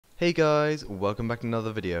Hey guys, welcome back to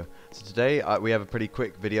another video. So today we have a pretty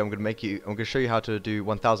quick video. I'm going to show you how to do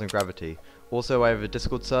 1000 gravity. Also, I have a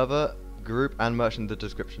Discord server, group, and merch in the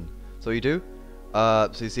description. So what you do,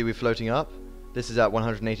 so you see we're floating up. This is at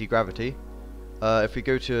 180 gravity. If we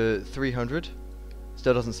go to 300,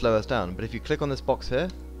 still doesn't slow us down. But if you click on this box here,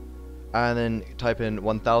 and then type in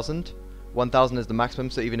 1000, 1000 is the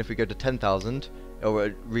maximum. So even if we go to 10,000, it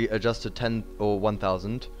will readjust to 10 or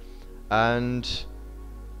 1000, and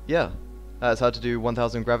yeah, that's how to do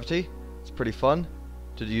 1000 gravity. It's pretty fun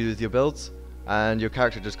to do with your builds, and your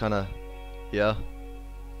character just kinda, yeah.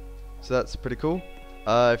 So that's pretty cool.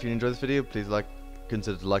 If you enjoyed this video, please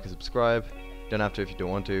consider to like and subscribe. You don't have to if you don't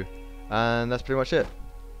want to. And that's pretty much it.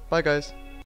 Bye guys.